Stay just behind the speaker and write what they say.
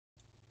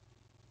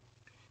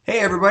Hey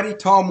everybody,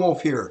 Tom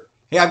Wolf here.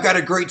 Hey, I've got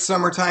a great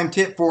summertime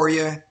tip for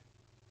you.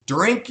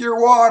 Drink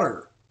your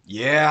water.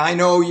 Yeah, I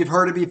know you've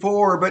heard it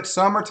before, but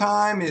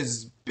summertime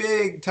is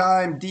big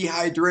time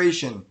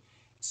dehydration.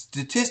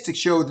 Statistics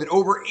show that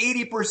over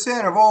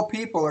 80% of all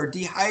people are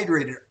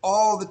dehydrated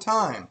all the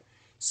time.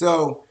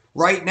 So,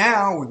 right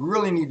now, we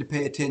really need to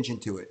pay attention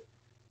to it.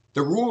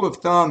 The rule of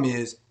thumb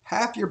is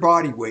half your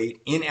body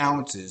weight in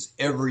ounces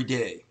every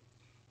day.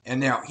 And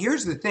now,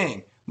 here's the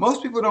thing.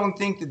 Most people don't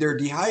think that they're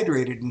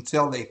dehydrated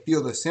until they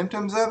feel the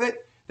symptoms of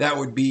it. That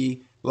would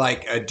be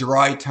like a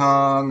dry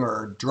tongue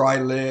or dry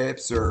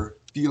lips or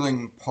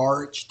feeling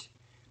parched.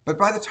 But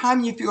by the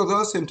time you feel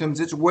those symptoms,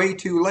 it's way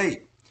too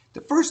late.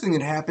 The first thing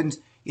that happens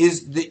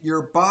is that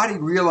your body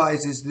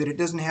realizes that it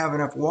doesn't have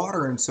enough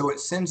water, and so it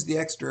sends the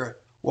extra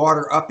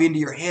water up into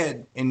your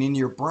head and in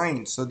your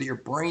brain so that your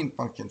brain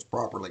functions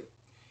properly.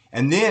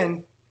 And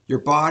then your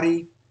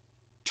body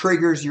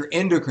triggers your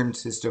endocrine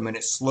system and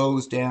it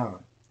slows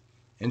down.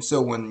 And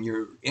so when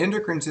your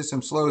endocrine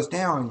system slows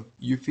down,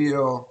 you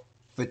feel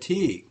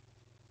fatigue.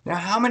 Now,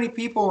 how many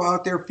people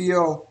out there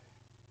feel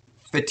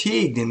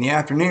fatigued in the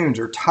afternoons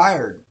or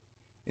tired?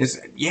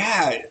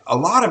 Yeah, a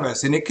lot of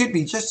us. And it could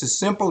be just as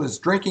simple as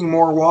drinking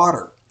more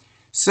water.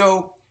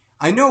 So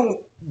I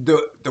know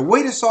the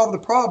way to solve the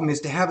problem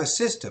is to have a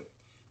system.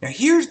 Now,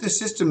 here's the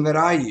system that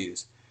I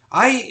use.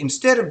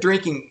 Instead of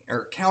drinking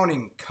or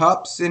counting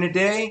cups in a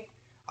day,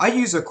 I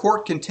use a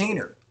quart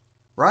container,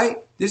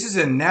 right? This is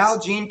a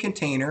Nalgene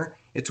container.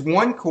 It's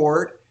 1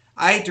 quart.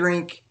 I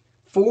drink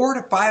 4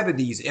 to 5 of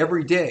these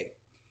every day.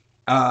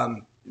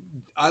 Um,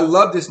 I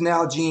love this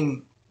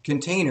Nalgene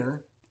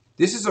container.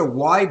 This is a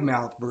wide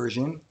mouth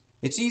version.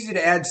 It's easy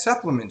to add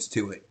supplements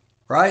to it,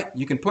 right?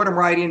 You can put them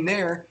right in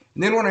there.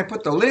 And then when I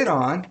put the lid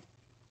on,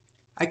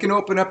 I can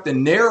open up the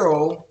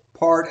narrow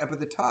part up at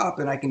the top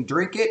and I can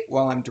drink it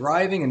while I'm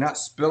driving and not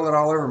spill it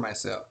all over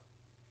myself.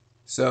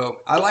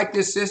 So I like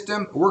this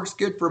system. It works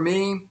good for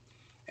me.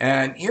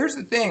 And here's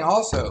the thing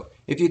also,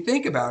 if you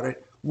think about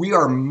it, we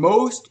are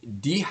most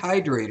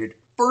dehydrated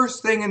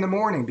first thing in the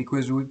morning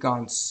because we've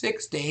gone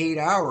 6 to 8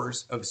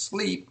 hours of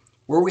sleep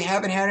where we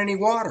haven't had any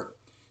water.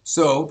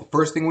 So the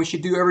first thing we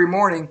should do every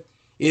morning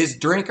is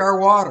drink our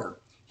water.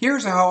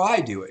 Here's how I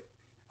do it.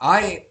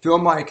 I fill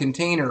my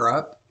container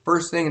up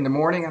first thing in the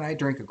morning and I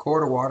drink a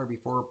quart of water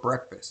before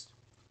breakfast.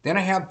 Then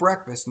I have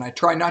breakfast and I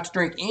try not to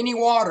drink any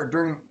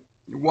water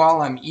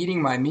while I'm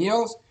eating my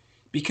meals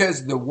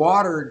because the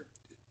water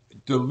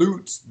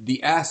dilutes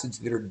the acids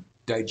that are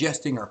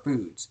digesting our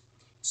foods.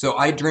 So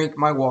I drink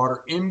my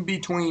water in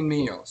between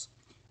meals.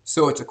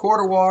 So it's a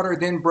quart of water,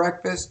 then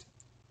breakfast,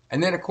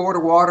 and then a quart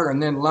of water,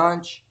 and then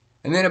lunch,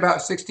 and then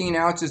about 16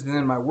 ounces, and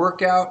then my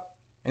workout,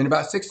 and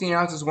about 16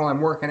 ounces while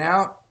I'm working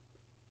out,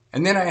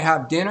 and then I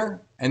have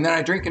dinner, and then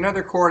I drink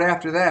another quart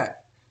after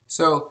that.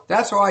 So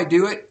that's how I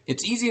do it.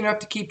 It's easy enough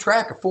to keep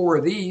track of 4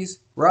 of these,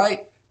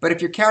 right? But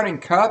if you're counting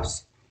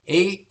cups,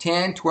 8,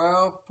 10,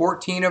 12,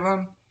 14 of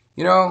them,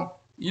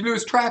 you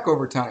lose track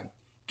over time.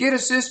 Get a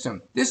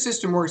system. This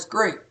system works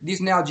great.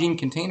 These Nalgene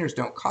containers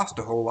don't cost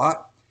a whole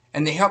lot,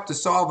 and they help to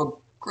solve a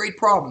great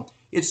problem.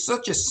 It's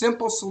such a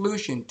simple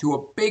solution to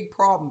a big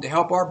problem to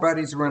help our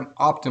bodies run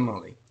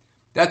optimally.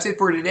 That's it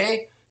for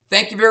today.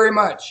 Thank you very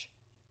much.